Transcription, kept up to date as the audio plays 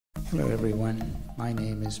Hello everyone, my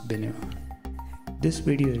name is Binu. This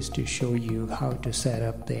video is to show you how to set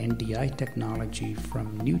up the NDI technology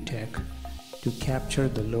from NewTek to capture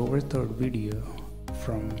the lower third video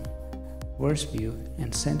from VerseVIEW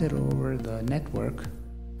and send it over the network,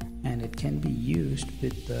 and it can be used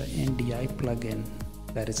with the NDI plugin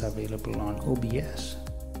that is available on OBS.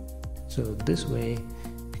 So this way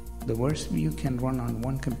the VerseVIEW can run on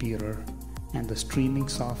one computer and the streaming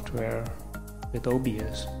software with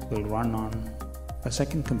OBS will run on a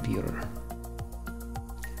second computer.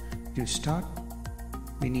 To start,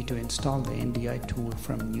 we need to install the NDI tool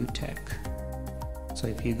from NewTek. So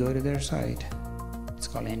if you go to their site, it's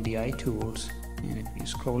called NDI Tools, and if you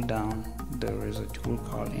scroll down, there is a tool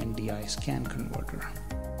called NDI Scan Converter.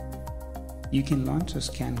 You can launch a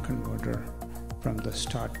scan converter from the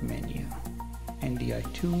Start menu,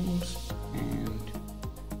 NDI Tools, and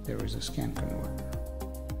there is a scan converter.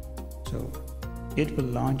 So it will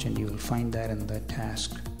launch and you will find that in the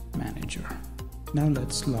task manager. Now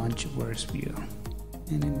let's launch VerseVIEW.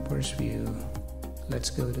 And in VerseVIEW, let's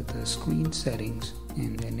go to the screen settings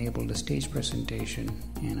and enable the stage presentation.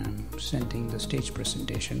 And I'm sending the stage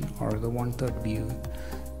presentation or the 1/3 view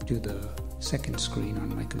to the second screen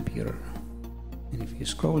on my computer. And if you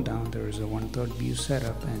scroll down, there is a 1/3 view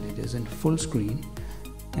setup and it is in full screen.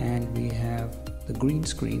 And we have the green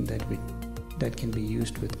screen that can be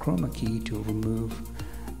used with chroma key to remove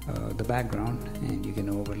the background, and you can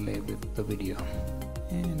overlay with the video.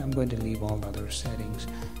 And I'm going to leave all other settings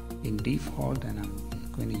in default, and I'm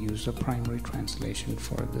going to use the primary translation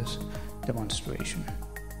for this demonstration.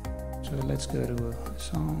 So let's go to a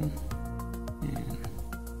song, and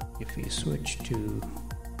if we switch to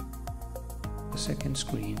the second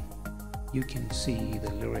screen, you can see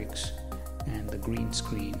the lyrics and the green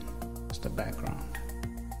screen is the background.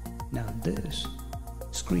 Now this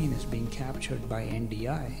screen is being captured by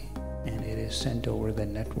NDI and it is sent over the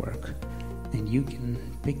network, and you can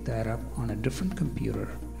pick that up on a different computer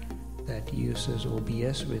that uses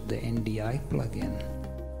OBS with the NDI plugin,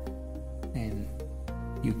 and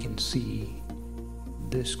you can see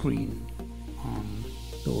this screen on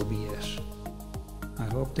the OBS. I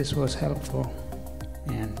hope this was helpful,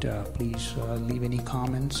 and please leave any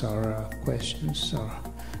comments or questions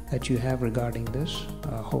that you have regarding this.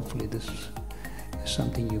 Hopefully this is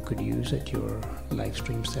something you could use at your live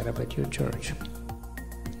stream setup at your church.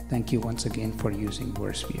 Thank you once again for using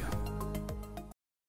VerseVIEW.